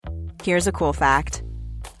Here's a cool fact.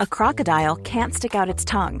 A crocodile can't stick out its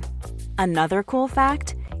tongue. Another cool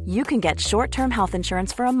fact, you can get short-term health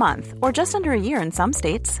insurance for a month or just under a year in some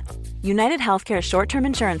states. United Healthcare short-term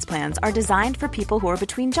insurance plans are designed for people who are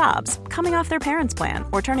between jobs, coming off their parents' plan,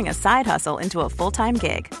 or turning a side hustle into a full-time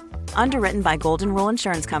gig. Underwritten by Golden Rule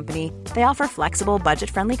Insurance Company, they offer flexible,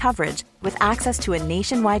 budget-friendly coverage with access to a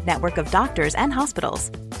nationwide network of doctors and hospitals.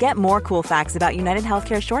 Get more cool facts about United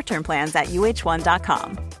Healthcare short-term plans at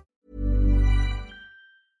uh1.com.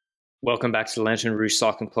 Welcome back to the Lantern Rouge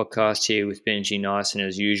Cycling Podcast here with Benji Nyssen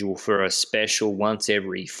as usual for a special once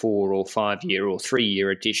every 4 or 5 year or 3 year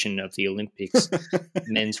edition of the Olympics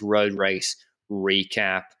men's road race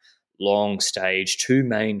recap. Long stage, 2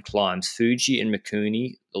 main climbs, Fuji and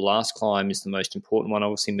Mikuni. The last climb is the most important one.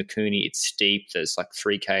 Obviously, Mikuni, it's steep. There's like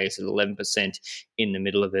 3Ks at 11% in the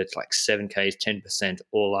middle of it, like 7Ks, 10%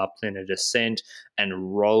 all up, then a descent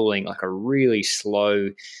and rolling like a really slow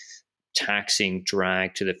taxing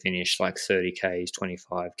drag to the finish, like 30Ks,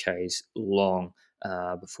 25Ks long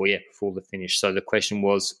before the finish. So the question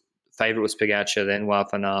was, favourite was Pogačar, then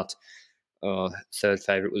Wout van Aert. Third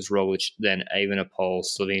favourite was Roglic, then Evenepoel,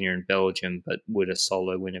 Slovenia and Belgium, but would a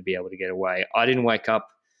solo winner be able to get away? I didn't wake up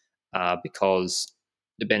because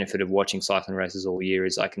the benefit of watching cycling races all year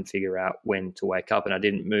is I can figure out when to wake up, and I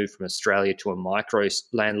didn't move from Australia to a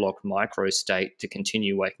landlocked micro state to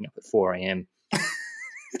continue waking up at 4 a.m.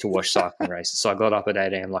 to watch cycling races. So I got up at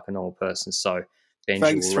 8 a.m. like a normal person. So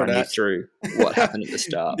Benji will run you through what happened at the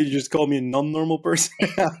start. Did you just call me a non-normal person?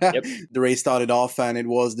 Yep. The race started off and it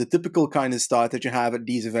was the typical kind of start that you have at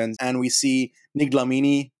these events. And we see Nick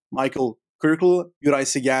Dlamini, Michael Kirkel, Juraj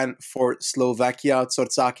Sagan for Slovakia,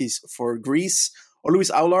 Tsourtzakis for Greece, or Luis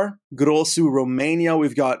Aular, Grosu, Romania.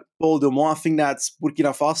 We've got Paul Dumois, I think that's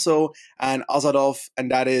Burkina Faso, and Azadov, and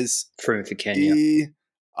that is Froome for Kenya.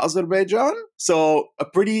 Azerbaijan. So a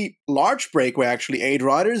pretty large breakaway, actually, 8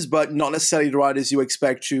 riders, but not necessarily the riders you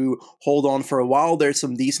expect to hold on for a while. There's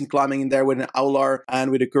some decent climbing in there with an Aular and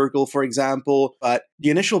with a Kirkel, for example. But the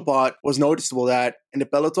initial part was noticeable that in the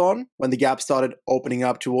peloton, when the gap started opening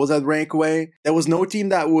up towards that breakaway, there was no team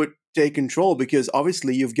that would take control, because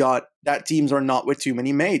obviously you've got that teams are not with too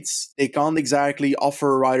many mates. They can't exactly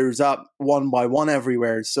offer riders up one by one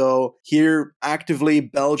everywhere. So here actively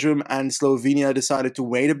Belgium and Slovenia decided to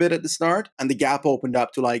wait a bit at the start, and the gap opened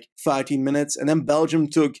up to like 13 minutes. And then Belgium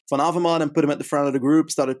took Van Avermaet and put him at the front of the group,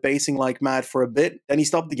 started pacing like mad for a bit. Then he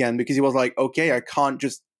stopped again because he was like, okay, I can't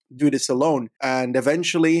just do this alone. And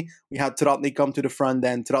eventually we had Tratnik come to the front,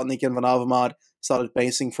 then Tratnik and Van Avermaet started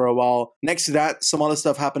pacing for a while. Next to that, some other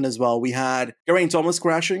stuff happened as well. We had Geraint Thomas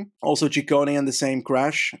crashing, also Ciccone in the same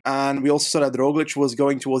crash, and we also saw that Roglic was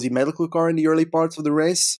going towards the medical car in the early parts of the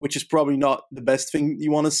race, which is probably not the best thing you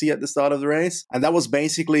want to see at the start of the race. And that was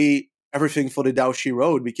basically everything for the Daoshi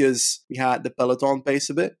Road, because we had the peloton pace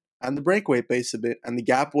a bit and the breakaway pace a bit, and the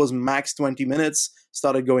gap was max 20 minutes,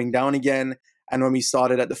 started going down again. And when we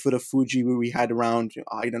started at the foot of Fuji, we had around,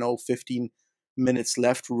 15 minutes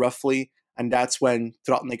left roughly. And that's when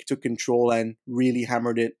Tratnik took control and really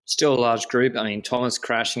hammered it. Still a large group. I mean, Thomas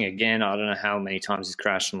crashing again. I don't know how many times he's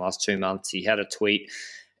crashed in the last 2 months. He had a tweet.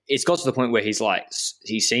 It's got to the point where he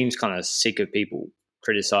seems kind of sick of people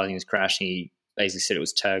criticizing his crashing. He basically said it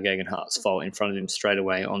was Tao Gegenhardt's fault in front of him straight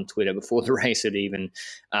away on Twitter before the race had even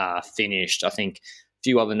finished. I think a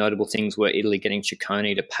few other notable things were Italy getting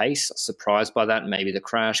Ciccone to pace. Surprised by that. Maybe the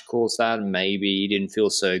crash caused that. Maybe he didn't feel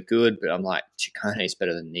so good. But I'm like, Ciccone is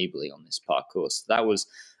better than Nibali on this parcours. That was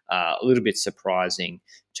a little bit surprising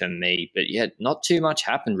to me. But yeah, not too much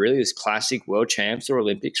happened really. This classic World Champs or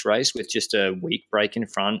Olympics race with just a weak break in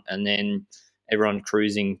front and then everyone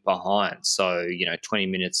cruising behind. So, 20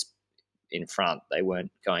 minutes in front, they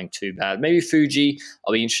weren't going too bad. Maybe Fuji,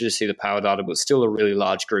 I'll be interested to see the power data, but still a really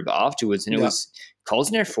large group afterwards. And it was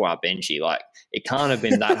Cosnefroy for our Benji. Like, it can't have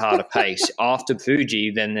been that hard a pace. After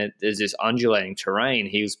Fuji, then there's this undulating terrain.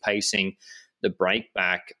 He was pacing the break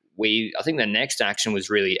back. I think the next action was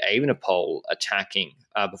really Evenepoel attacking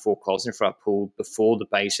before Cosnefroy pulled before the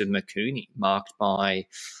base of Mikuni, marked by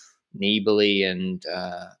Nibali and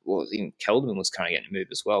even Kelderman was kind of getting a move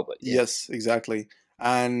as well. But yeah. Yes, exactly.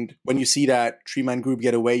 And when you see that 3-man group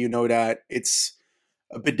get away, you know that it's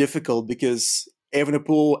a bit difficult because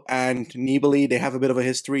Evenepoel and Nibali, they have a bit of a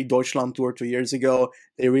history. Deutschland Tour 2 years ago,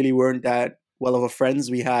 they really weren't that well of a friends.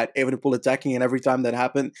 We had Evenepoel attacking, and every time that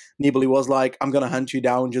happened, Nibali was like, I'm going to hunt you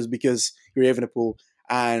down just because you're Evenepoel.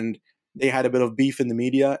 And they had a bit of beef in the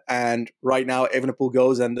media. And right now, Evenepoel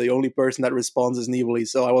goes, and the only person that responds is Nibali.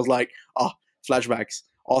 So I was like, flashbacks.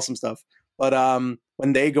 Awesome stuff. But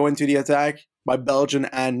when they go into the attack, my Belgian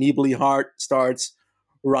and Nibali heart starts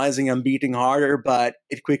rising and beating harder, but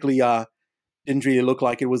it quickly didn't really look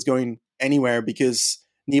like it was going anywhere because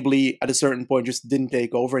Nibali at a certain point just didn't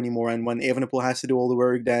take over anymore. And when Evenepoel has to do all the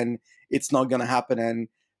work, then it's not going to happen. And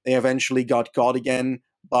they eventually got caught again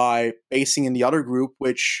by pacing in the other group,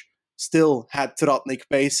 which still had Tratnik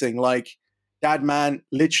pacing. Like, that man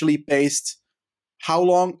literally paced how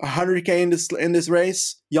long? 100K in this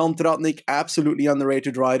race? Jan Tratnik, absolutely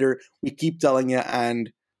underrated rider. We keep telling you,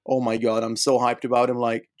 and oh my god, I'm so hyped about him,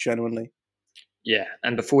 like, genuinely. Yeah,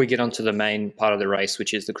 and before we get on to the main part of the race,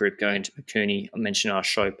 which is the group going to Mikuni, I mentioned our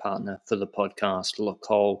show partner for the podcast, Le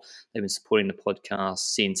Col. They've been supporting the podcast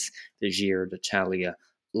since the Giro d'Italia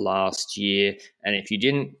last year. And if you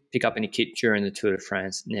didn't pick up any kit during the Tour de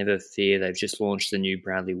France, never fear. They've just launched the new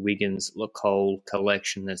Bradley Wiggins Le Col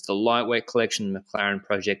collection. There's the lightweight collection, the McLaren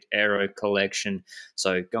Project Aero collection.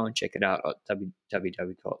 So go and check it out at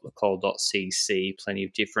www.lecol.cc. Plenty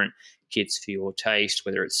of different kits for your taste,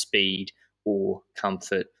 whether it's speed or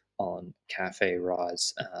comfort on cafe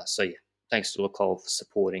rides. So yeah, thanks to Le Col for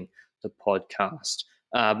supporting the podcast.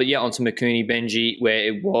 But yeah, on to Mikuni, Benji, where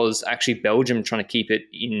it was actually Belgium trying to keep it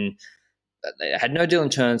in. They had no Dylan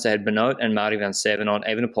Teuns. They had Benoit and Marty van Sevenant.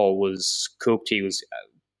 Evenepoel was cooked. He was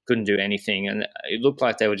couldn't do anything. And it looked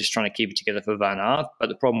like they were just trying to keep it together for Van Aert. But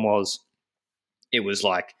the problem was, it was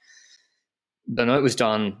like Benoit was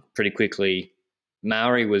done pretty quickly.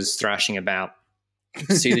 Mauri was thrashing about.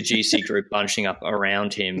 See the GC group bunching up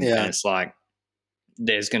around him. And it's like,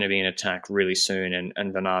 there's going to be an attack really soon,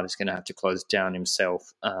 and Van Aert is going to have to close down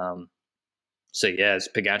himself. So yeah, it's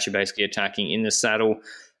Pogacar basically attacking in the saddle.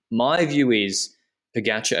 My view is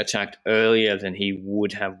Pogacar attacked earlier than he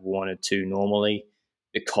would have wanted to normally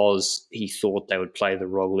because he thought they would play the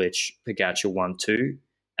Roglic Pogacar 1-2,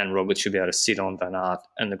 and Roglic should be able to sit on Van Aert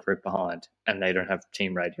and the group behind, and they don't have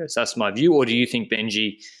team radios. That's my view. Or do you think,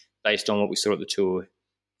 Benji, based on what we saw at the Tour,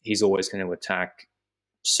 he's always going to attack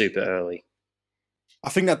super early? I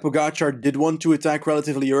think that Pogacar did want to attack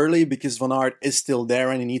relatively early because Van Aert is still there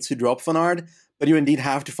and he needs to drop Van Aert. But you indeed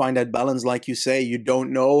have to find that balance, like you say. You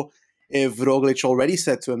don't know if Roglic already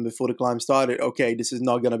said to him before the climb started, okay, this is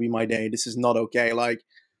not going to be my day. This is not okay. Like,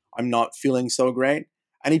 I'm not feeling so great.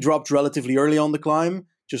 And he dropped relatively early on the climb,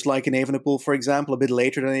 just like in Evenepoel, for example. A bit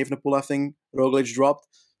later than Evenepoel, I think, Roglic dropped.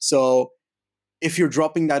 So if you're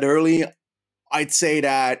dropping that early, I'd say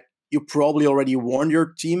that you probably already warned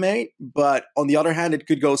your teammate, but on the other hand, it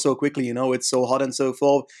could go so quickly. You know, it's so hot and so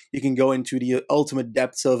full. You can go into the ultimate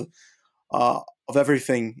depths of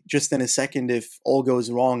everything just in a second if all goes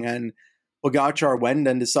wrong. And Pogacar went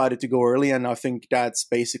and decided to go early, and I think that's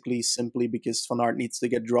basically simply because Van Aert needs to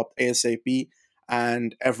get dropped ASAP.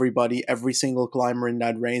 And everybody, every single climber in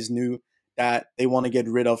that race knew that they want to get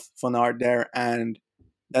rid of Van Aert there. And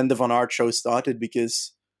then the Van Aert show started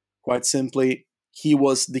because, quite simply, he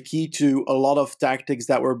was the key to a lot of tactics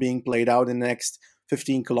that were being played out in the next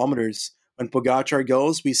 15 kilometers. When Pogacar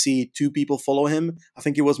goes, we see two people follow him. I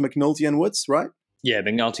think it was McNulty and Woods, right? Yeah,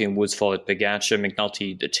 McNulty and Woods followed Pogacar.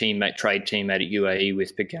 McNulty, the trade teammate at UAE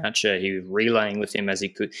with Pogacar, he was relaying with him as he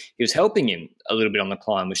could. He was helping him a little bit on the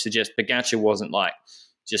climb, which suggests Pogacar wasn't like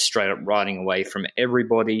just straight up riding away from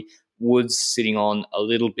everybody. Woods sitting on a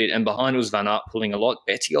little bit, and behind was Van Aert pulling a lot.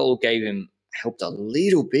 Bettiol helped a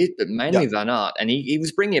little bit, but mainly Van Aert, and he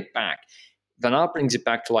was bringing it back. Van Aert brings it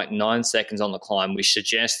back to like 9 seconds on the climb, which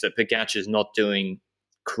suggests that Pogacar is not doing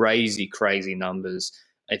crazy numbers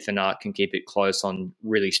if Van Aert can keep it close on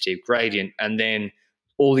really steep gradient. And then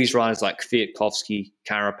all these riders like Kwiatkowski,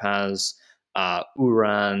 Carapaz,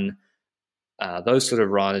 Uran, those sort of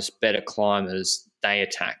riders, better climbers, they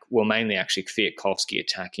attack. Well, mainly actually Kwiatkowski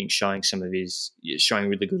attacking, showing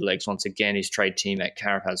really good legs. Once again, his trade teammate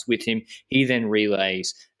Carapaz with him. He then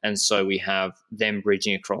relays, and so we have them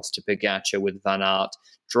bridging across to Pogacar with Van Aert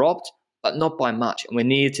dropped, but not by much. And we're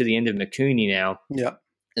near to the end of Mikuni now. Yeah.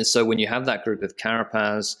 And so when you have that group of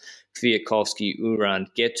Carapaz, Kwiatkowski, Uran,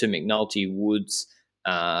 get to McNulty, Woods,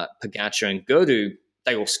 Pogacar, and Gaudu,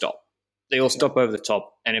 they all stop. They all stop over the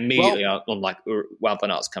top, and immediately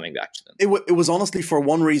Van Aert's coming back to them. It was honestly for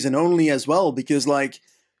one reason only as well, because like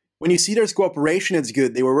when you see there's cooperation, it's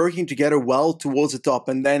good. They were working together well towards the top,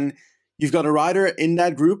 and then you've got a rider in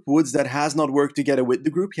that group, Woods, that has not worked together with the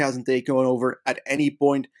group. He hasn't taken over at any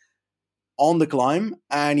point on the climb,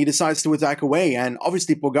 and he decides to attack away. And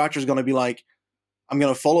obviously Pogacar's going to be like, I'm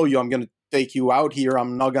going to follow you. I'm going to take you out here.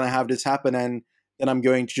 I'm not going to have this happen. And then I'm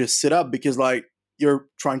going to just sit up because like, you're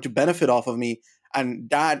trying to benefit off of me. And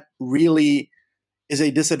that really is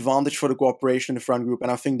a disadvantage for the cooperation in the front group.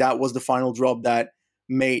 And I think that was the final drop that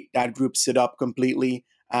made that group sit up completely.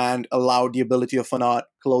 and allowed the ability of Van Aert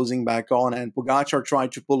closing back on. And Pogacar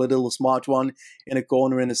tried to pull a little smart one in a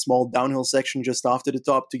corner in a small downhill section just after the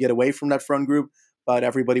top to get away from that front group, but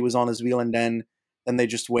everybody was on his wheel, and then they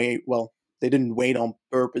just wait. Well, they didn't wait on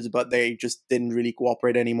purpose, but they just didn't really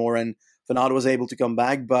cooperate anymore. And Van Aert was able to come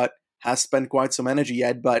back, but has spent quite some energy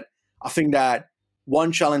yet. But I think that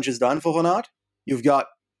one challenge is done for Van Aert. You've got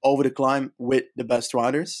over the climb with the best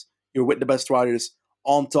riders. You're with the best riders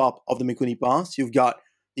on top of the Mikuni Pass. You've got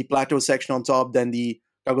the plateau section on top, then the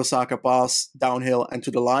Kagosaka Pass downhill and to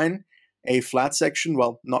the line. A flat section,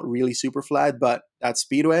 well, not really super flat, but that's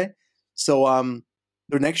speedway. So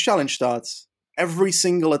the next challenge starts. Every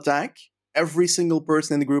single attack, every single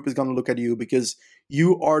person in the group is going to look at you because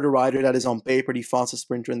you are the rider that is on paper the fastest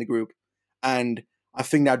sprinter in the group. And I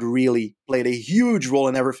think that really played a huge role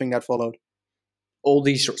in everything that followed. All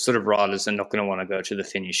these sort of riders are not going to want to go to the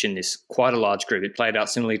finish in this quite a large group. It played out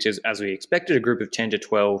similarly to as we expected, a group of 10 to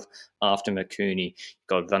 12 after Mikuni.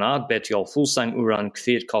 Got Van Aert, Bettiol, Fuglsang, Uran,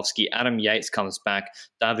 Kwiatkowski, Adam Yates comes back,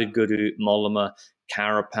 David Gaudu, Mollema,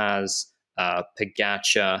 Carapaz,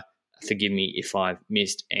 Pogacar. Forgive me if I've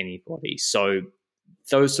missed anybody. So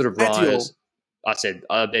those sort of riders, I said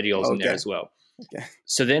Bettiol's in there as well. Okay.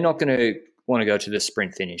 So they're not going to want to go to the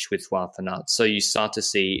sprint finish with Wout van Aert. So you start to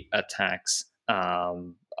see attacks. I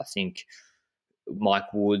think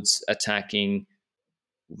Mike Woods attacking,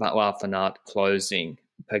 Wout van Aert closing,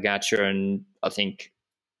 Pogacar, and I think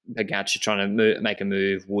Pogacar trying to make a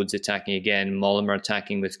move, Woods attacking again, Mollema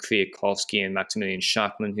attacking with Kwiatkowski and Maximilian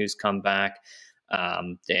Schachmann, who's come back.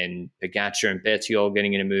 Then Pogacar and Bettiol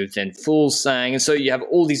getting in a move, then Fuglsang. And so you have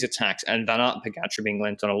all these attacks, and Van Aert and Pogacar being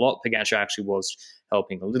lent on a lot. Pogacar actually was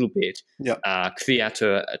helping a little bit. Yeah.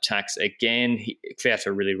 Kwiatkowski attacks again.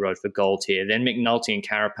 Kwiatkowski really rode for gold here. Then McNulty and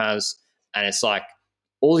Carapaz. And it's like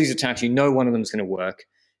all these attacks, you know one of them is going to work.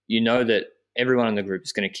 You know that everyone in the group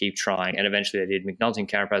is going to keep trying. And eventually they did. McNulty and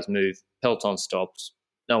Carapaz move. Peloton stops.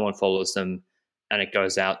 No one follows them. And it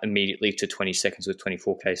goes out immediately to 20 seconds with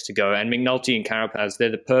 24Ks to go. And McNulty and Carapaz, they're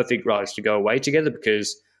the perfect riders to go away together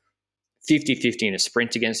because 50-50 in a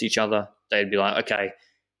sprint against each other. They'd be like, okay,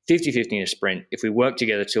 50-50 in a sprint. If we work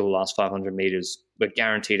together till the last 500 meters, we're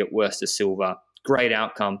guaranteed at worst a silver. Great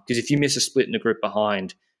outcome. Because if you miss a split in the group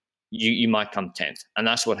behind, you might come 10th. And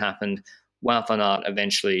that's what happened. Wout van Aert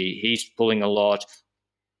eventually, he's pulling a lot.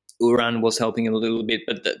 Uran was helping him a little bit,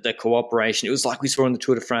 but the cooperation, it was like we saw in the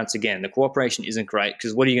Tour de France again. The cooperation isn't great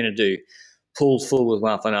because what are you going to do? Pull full with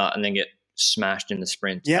Wout van Aert and then get smashed in the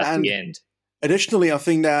sprint at the end. Additionally, I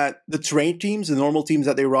think that the trade teams, the normal teams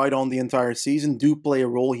that they ride on the entire season, do play a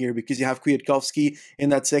role here because you have Kwiatkowski in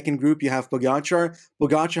that second group, you have Pogacar.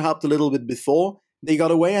 Pogacar helped a little bit before they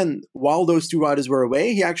got away, and while those two riders were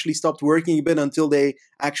away, he actually stopped working a bit until they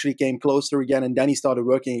actually came closer again, and then he started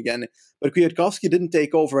working again. But Kwiatkowski didn't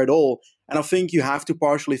take over at all, and I think you have to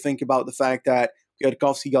partially think about the fact that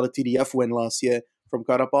Kwiatkowski got a TDF win last year from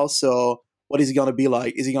Carapaz, so what is he going to be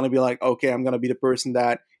like? Is he going to be like, okay, I'm going to be the person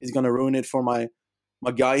that is going to ruin it for my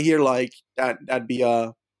guy here? Like, that'd be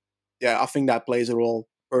I think that plays a role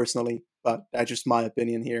personally, but that's just my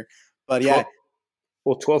opinion here. But yeah.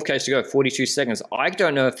 Well, 12Ks to go, 42 seconds. I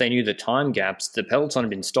don't know if they knew the time gaps. The peloton had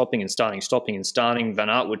been stopping and starting. Van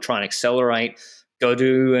Aert would try and accelerate.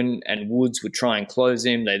 Gaudu and Woods would try and close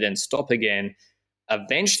him. They then stop again.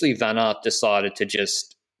 Eventually, Van Aert decided to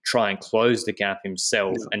just try and close the gap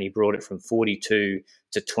himself, and he brought it from 42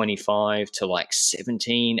 to 25 to like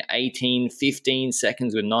 17, 18, 15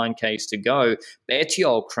 seconds with 9Ks to go.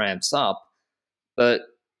 Bettiol cramps up, but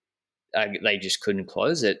they just couldn't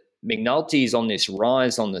close it. McNulty's on this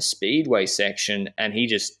rise on the speedway section, and he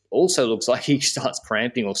just also looks like he starts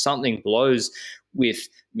cramping or something blows with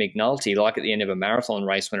McNulty, like at the end of a marathon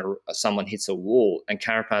race when someone hits a wall and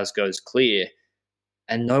Carapaz goes clear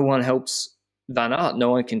and no one helps Van Aert.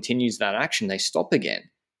 No one continues that action. They stop again,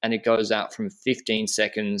 and it goes out from 15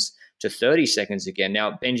 seconds to 30 seconds again.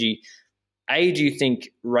 Now, Benji, A, do you think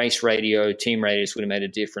race radio, team radios would have made a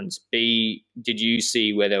difference? B, did you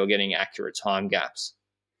see where they were getting accurate time gaps?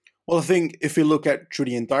 Well, I think if you look at through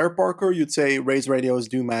the entire parkour, you'd say race radios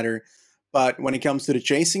do matter. But when it comes to the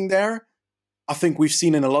chasing there, I think we've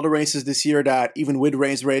seen in a lot of races this year that even with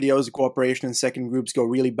race radios, the cooperation in second groups go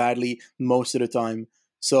really badly most of the time.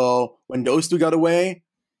 So when those two got away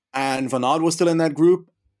and Van Aert was still in that group,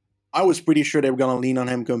 I was pretty sure they were going to lean on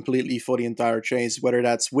him completely for the entire chase, whether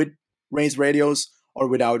that's with race radios or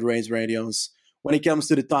without race radios. When it comes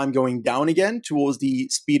to the time going down again towards the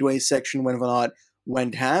speedway section when Van Aert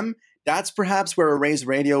went ham, that's perhaps where a race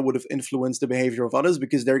radio would have influenced the behavior of others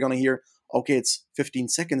because they're going to hear, okay, it's 15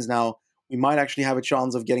 seconds now. We might actually have a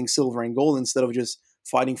chance of getting silver and gold instead of just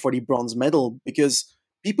fighting for the bronze medal, because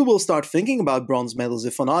people will start thinking about bronze medals.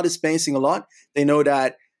 If Van Aert is pacing a lot, they know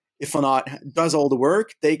that if Van Aert does all the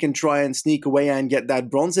work, they can try and sneak away and get that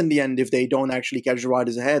bronze in the end if they don't actually catch the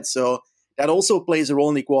riders ahead. So that also plays a role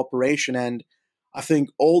in the cooperation. And I think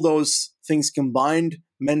all those things combined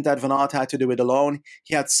meant that Van Aert had to do it alone.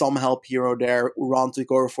 He had some help here or there. Uran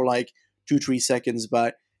took over for like 2-3 seconds,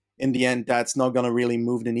 but in the end, that's not going to really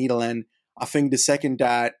move the needle. And I think the second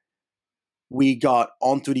that we got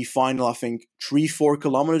onto the final, I think 3-4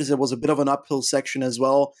 kilometers, it was a bit of an uphill section as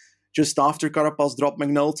well, just after Carapaz dropped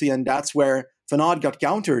McNulty, and that's where Van Aert got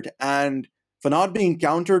countered. And Van Aert being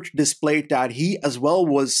countered displayed that he as well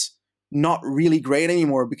was not really great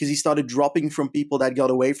anymore, because he started dropping from people that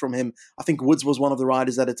got away from him. I think Woods was one of the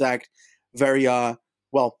riders that attacked very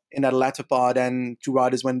well in that latter part, and 2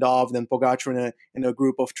 riders went off, then Pogacar in a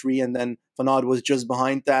group of 3, and then Van Aert was just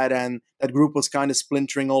behind that, and that group was kind of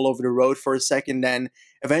splintering all over the road for a second. Then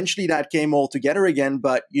eventually that came all together again,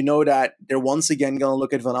 but you know that they're once again going to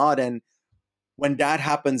look at Van Aert, and when that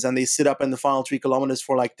happens and they sit up in the final 3 kilometers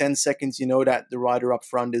for like 10 seconds, you know that the rider up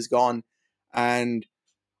front is gone. And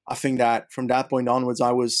I think that from that point onwards,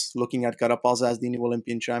 I was looking at Carapaz as the new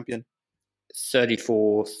Olympian champion.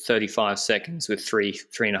 34, 35 seconds with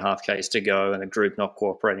 3.5 Ks to go and the group not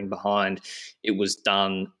cooperating behind. It was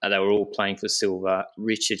done. They were all playing for silver.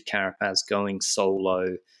 Richard Carapaz going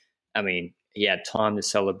solo. I mean, he had time to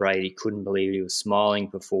celebrate. He couldn't believe he was smiling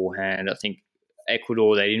beforehand. I think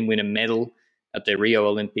Ecuador, they didn't win a medal at the Rio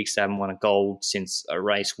Olympics. They haven't won a gold since a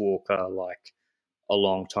race walker like a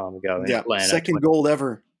long time ago in Atlanta. Second gold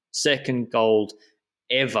ever. Second gold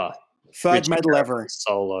ever. Third medal ever.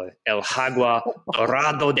 Solo. El Agua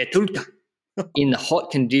Dorado de Tulca. In the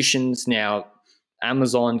hot conditions now,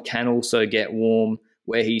 Amazon can also get warm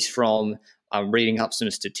where he's from. I'm reading up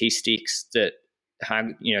some statistics that,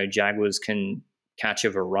 jaguars can catch a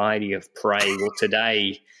variety of prey. Well,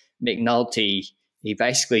 today, McNulty, he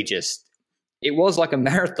basically it was like a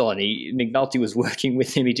marathon. McNulty was working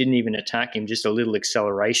with him. He didn't even attack him, just a little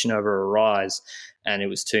acceleration over a rise, and it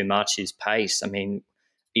was too much, his pace. I mean,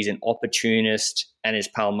 he's an opportunist, and his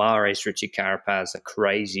Palmares, Richard Carapaz, are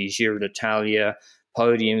crazy. Giro d'Italia,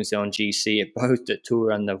 podiums on GC at both the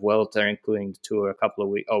Tour and the Vuelta, including the Tour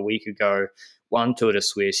a week ago, won Tour de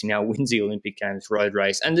Suisse. He now wins the Olympic Games road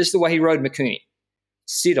race. And this is the way he rode Mikuni.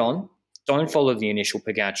 Sit on, don't follow the initial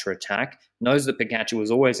Pogacar attack, knows that Pogacar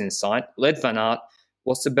was always in sight, led Van Aert.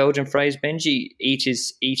 What's the Belgian phrase, Benji? Eat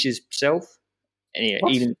his self? And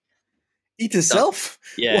yeah, Eat himself?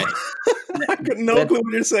 Yeah. I got no clue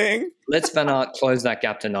what you're saying. Let's Van Aert close that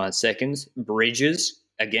gap to 9 seconds. Bridges,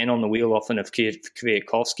 again on the wheel often of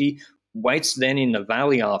Kwiatkowski. Waits then in the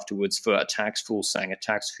valley afterwards for attacks, Fuglsang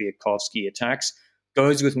attacks, Kwiatkowski attacks.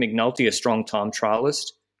 Goes with McNulty, a strong time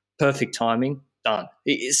trialist. Perfect timing, done.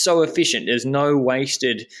 It's so efficient. There's nothing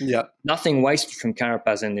wasted from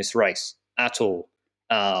Carapaz in this race at all.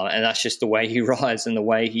 And that's just the way he rides and the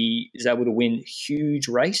way he is able to win huge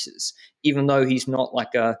races, even though he's not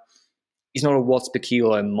a watts per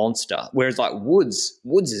kilo monster. Whereas like Woods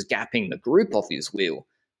is gapping the group off his wheel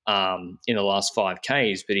in the last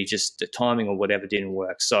 5Ks, but the timing or whatever didn't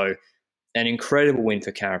work. So an incredible win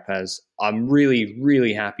for Carapaz. I'm really,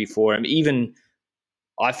 really happy for him. Even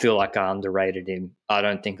I feel like I underrated him. I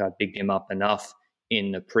don't think I bigged him up enough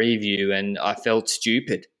in the preview, and I felt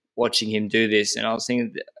stupid watching him do this, and I was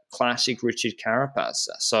thinking classic Richard Carapaz.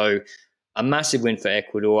 So a massive win for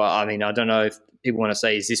Ecuador. I mean, I don't know if people want to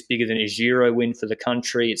say, is this bigger than a Giro win for the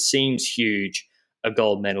country? It seems huge, a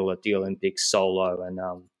gold medal at the Olympics solo, and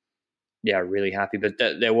really happy. But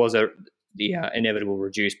there was the inevitable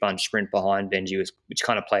reduced bunch sprint behind Benji, which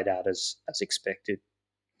kind of played out as expected.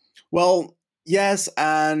 Well, yes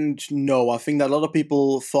and no. I think that a lot of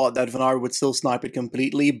people thought that Van Aert would still snipe it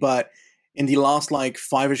completely, but in the last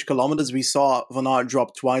 5-ish kilometers, we saw Van Aert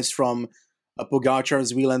drop twice from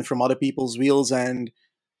Pogacar's wheel and from other people's wheels. And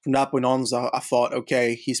from that point on, I thought,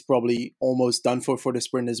 okay, he's probably almost done for the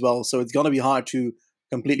sprint as well. So it's going to be hard to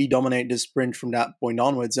completely dominate the sprint from that point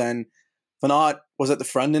onwards. And Van Aert was at the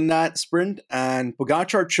front in that sprint, and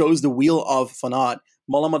Pogacar chose the wheel of Van Aert.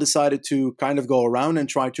 Mollema decided to kind of go around and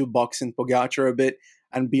try to box in Pogacar a bit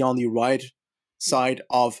and be on the right side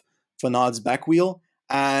of Van Aert's back wheel.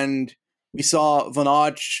 And we saw Van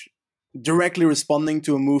Aert directly responding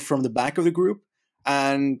to a move from the back of the group,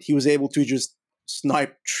 and he was able to just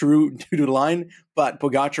snipe true to the line, but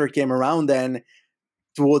Pogacar came around, and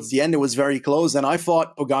towards the end it was very close, and I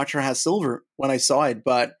thought Pogacar has silver when I saw it,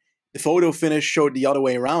 but the photo finish showed the other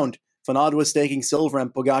way around. Van Aert was taking silver,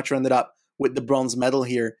 and Pogacar ended up with the bronze medal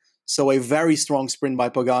here. So a very strong sprint by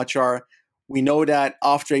Pogacar. We know that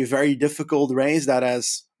after a very difficult race that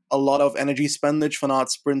has a lot of energy spendage. Van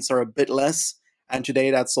Aert's sprints are a bit less, and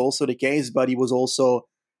today that's also the case, but he was also,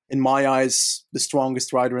 in my eyes, the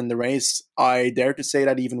strongest rider in the race. I dare to say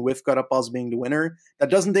that even with Carapaz being the winner. That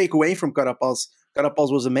doesn't take away from Carapaz.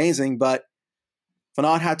 Carapaz was amazing, but Van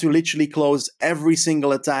Aert had to literally close every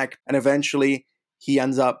single attack, and eventually he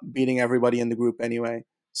ends up beating everybody in the group anyway.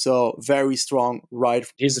 So very strong ride.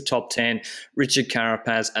 Here's the top 10. Richard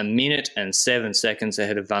Carapaz, 1 minute and 7 seconds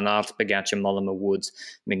ahead of Van Aert, Pogačar, Mollema, Woods,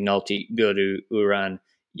 McNulty, Guru, Uran,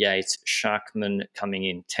 Yates, Schachmann coming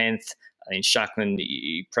in 10th. I mean, Schachmann,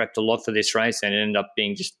 he prepped a lot for this race and it ended up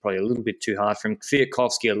being just probably a little bit too hard for him.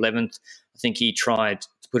 Kwiatkowski, 11th. I think he tried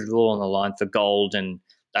to put it all on the line for gold, and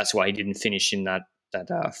that's why he didn't finish in that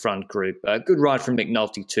front group. Good ride from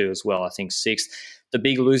McNulty too as well, I think 6th. The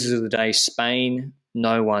big losers of the day, Spain,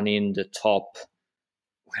 no one in the top.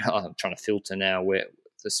 Well, I'm trying to filter now where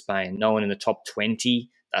for Spain. No one in the top 20.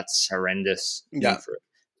 That's horrendous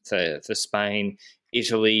for Spain.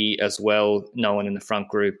 Italy as well. No one in the front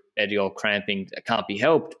group. Bettiol cramping. It can't be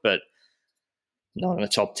helped, but not in the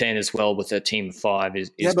top 10 as well with a team of 5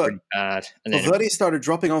 is pretty bad. And then Valverde started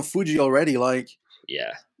dropping on Fuji already.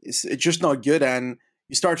 It's just not good. And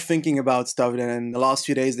you start thinking about stuff. And in the last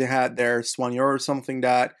few days, they had their soigneur or something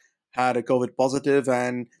that had a COVID positive,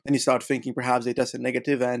 and then you start thinking perhaps they tested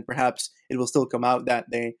negative, and perhaps it will still come out that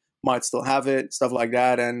they might still have it, stuff like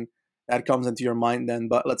that, and that comes into your mind then.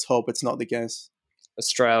 But let's hope it's not the case.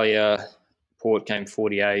 Australia, Port came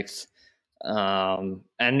 48th, and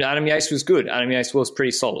Adam Yates was good. Adam Yates was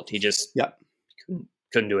pretty solid. He just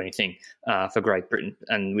couldn't do anything for Great Britain,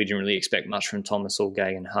 and we didn't really expect much from Thomas or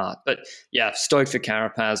Geoghegan Hart. But yeah, stoked for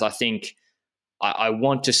Carapaz. I think I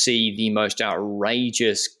want to see the most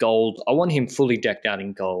outrageous gold. I want him fully decked out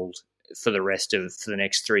in gold for the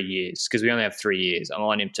next 3 years, because we only have 3 years. I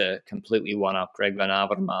want him to completely one-up Greg Van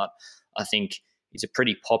Avermaet. I think he's a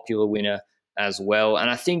pretty popular winner as well. And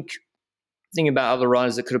I think about other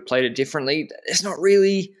riders that could have played it differently, it's not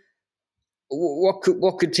really what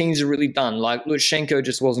could teams have really done. Like Lutsenko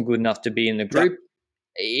just wasn't good enough to be in the group.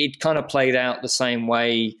 Yeah. It kind of played out the same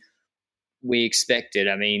way we expected.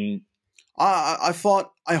 I mean, I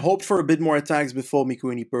hoped for a bit more attacks before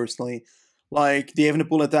Mikuni personally. Like the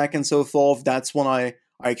Evenepoel attack and so forth, that's one I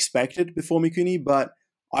expected before Mikuni, but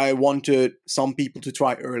I wanted some people to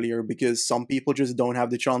try earlier because some people just don't have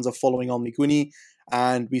the chance of following on Mikuni,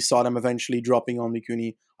 and we saw them eventually dropping on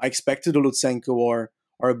Mikuni. I expected a Lutsenko or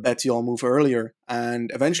a Bettiol move earlier, and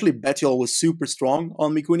eventually Bettiol was super strong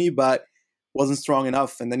on Mikuni, but wasn't strong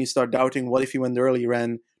enough, and then you start doubting what if he went earlier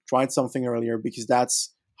and tried something earlier, because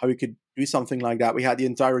that's how you could do something like that. We had the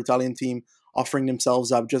entire Italian team offering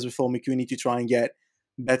themselves up just before Mikuni to try and get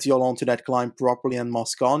Bettiol onto that climb properly and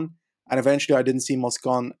Moscon. And eventually I didn't see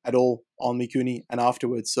Moscon at all on Mikuni and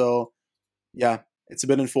afterwards. So yeah, it's a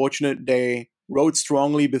bit unfortunate. They rode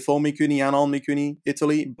strongly before Mikuni and on Mikuni,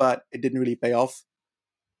 Italy, but it didn't really pay off.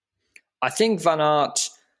 I think Van Aert,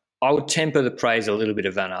 I would temper the praise a little bit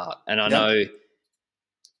of Van Aert. And I know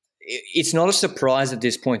it's not a surprise at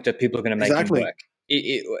this point that people are going to make him work.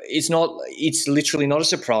 It's literally not a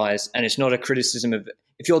surprise, and it's not a criticism of,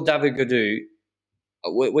 if you're David Gaudu,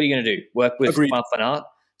 what are you going to do? Work with Van Aert?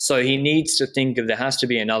 So he needs to think of, there has to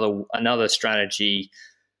be another strategy.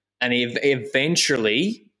 And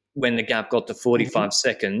eventually, when the gap got to 45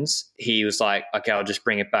 seconds, he was like, okay, I'll just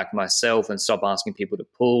bring it back myself and stop asking people to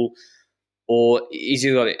pull. Or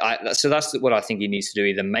so that's what I think he needs to do.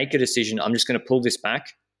 Either make a decision, I'm just going to pull this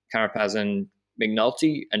back, Carapaz and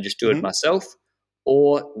McNulty, and just do it myself,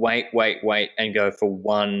 or wait, and go for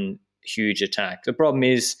one huge attack. The problem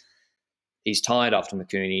is he's tired after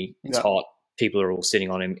Mikuni. It's hot. People are all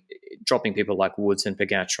sitting on him. Dropping people like Woods and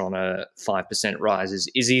Pogačar on a 5% rise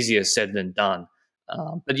is easier said than done.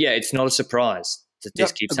 But yeah, it's not a surprise that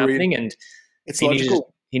this keeps happening. And it's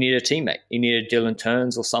logical. He needed a teammate. He needed Dylan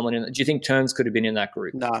Teuns or someone in. Do you think Teuns could have been in that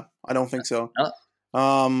group? Nah, I don't think so. No?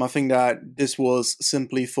 I think that this was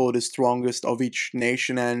simply for the strongest of each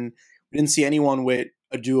nation, and we didn't see anyone with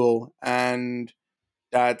a duo, and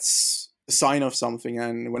that's a sign of something.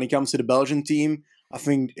 And when it comes to the Belgian team, I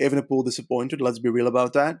think Evenepoel disappointed. Let's be real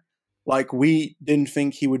about that. Like, we didn't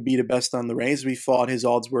think he would be the best on the race. We thought his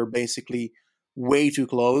odds were basically way too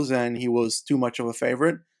close, and he was too much of a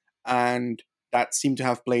favorite. And that seemed to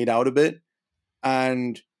have played out a bit.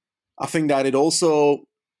 And I think that it also,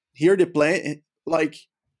 here they play, like,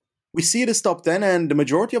 we see this top 10, and the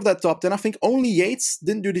majority of that top 10, I think only Yates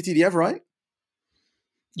didn't do the TDF, right?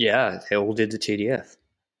 Yeah, they all did the TDF.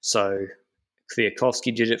 So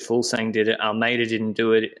Kwiatkowski did it, Fulsang did it, Almeida didn't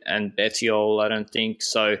do it, and Bettiol, I don't think.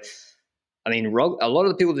 So I mean, a lot of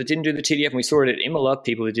the people that didn't do the TDF, and we saw it at Imola,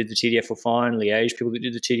 people that did the TDF were fine. Liège, people that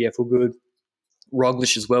did the TDF were good.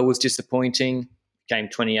 Roglic as well was disappointing. Came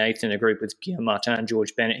 28th in a group with Guillaume Martin,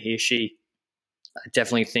 George Bennett, Hirschi. I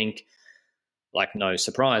definitely think, like, no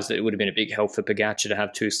surprise that it would have been a big help for Pogacar to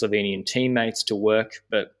have two Slovenian teammates to work.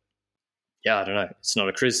 But yeah, I don't know. It's not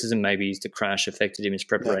a criticism. Maybe the crash affected him, his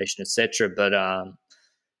preparation, etc.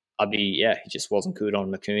 But he just wasn't good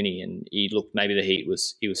on Mikuni, and he looked, maybe the heat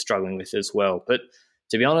he was struggling with as well. But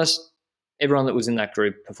to be honest, everyone that was in that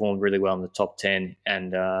group performed really well in the top 10,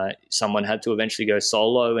 and someone had to eventually go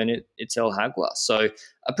solo, and it's El Hagwa. So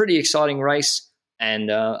a pretty exciting race, and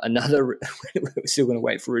another – we're still going to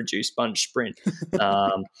wait for a reduced bunch sprint.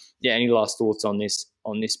 Any last thoughts on this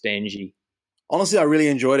Benji? Honestly, I really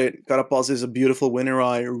enjoyed it. Carapaz is a beautiful winner.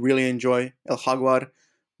 I really enjoy El Jaguar.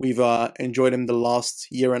 We've enjoyed him the last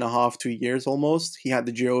year and a half, 2 years almost. He had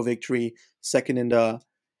the Giro victory, second in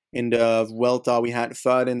the Vuelta. We had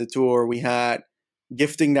third in the Tour. We had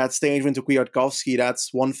gifting that stage win to Kwiatkowski.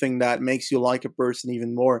 That's one thing that makes you like a person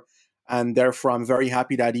even more. And therefore, I'm very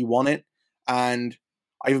happy that he won it. And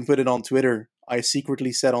I even put it on Twitter. I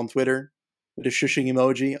secretly said on Twitter with a shushing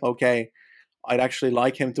emoji, okay, I'd actually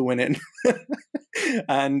like him to win it.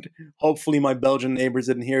 And hopefully my Belgian neighbors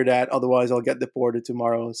didn't hear that. Otherwise, I'll get deported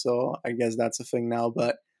tomorrow. So I guess that's a thing now.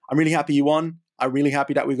 But I'm really happy he won. I'm really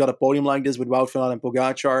happy that we've got a podium like this with Wout van Aert and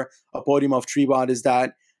Pogacar. A podium of three riders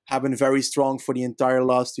that have been very strong for the entire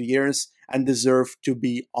last 2 years and deserve to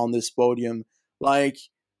be on this podium. Like,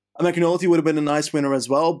 McNulty would have been a nice winner as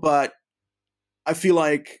well. But I feel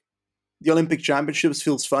like the Olympic Championships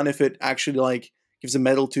feels fun if it actually like gives a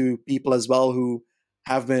medal to people as well who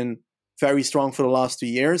have been very strong for the last 2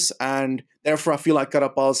 years. And therefore, I feel like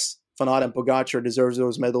Carapaz, Van Aert, and Pogacar deserves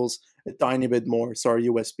those medals a tiny bit more. Sorry,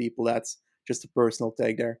 US people. That's just a personal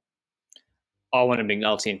take there. I wanted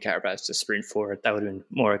McNulty and Carapaz to sprint for it. That would have been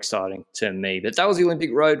more exciting to me. But that was the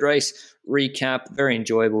Olympic road race recap. Very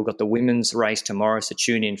enjoyable. We've got the women's race tomorrow, so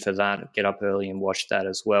tune in for that. Get up early and watch that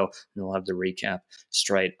as well. And we'll have the recap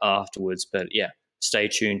straight afterwards. But yeah, stay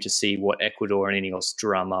tuned to see what Ecuador and Ineos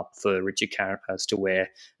drum up for Richard Carapaz to wear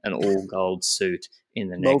an all-gold suit in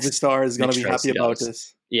the next Movistar is going to be happy about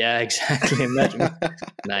this. Yeah, exactly. Imagine.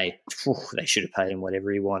 Mate, they should have paid him whatever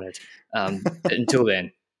he wanted. Until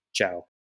then, ciao.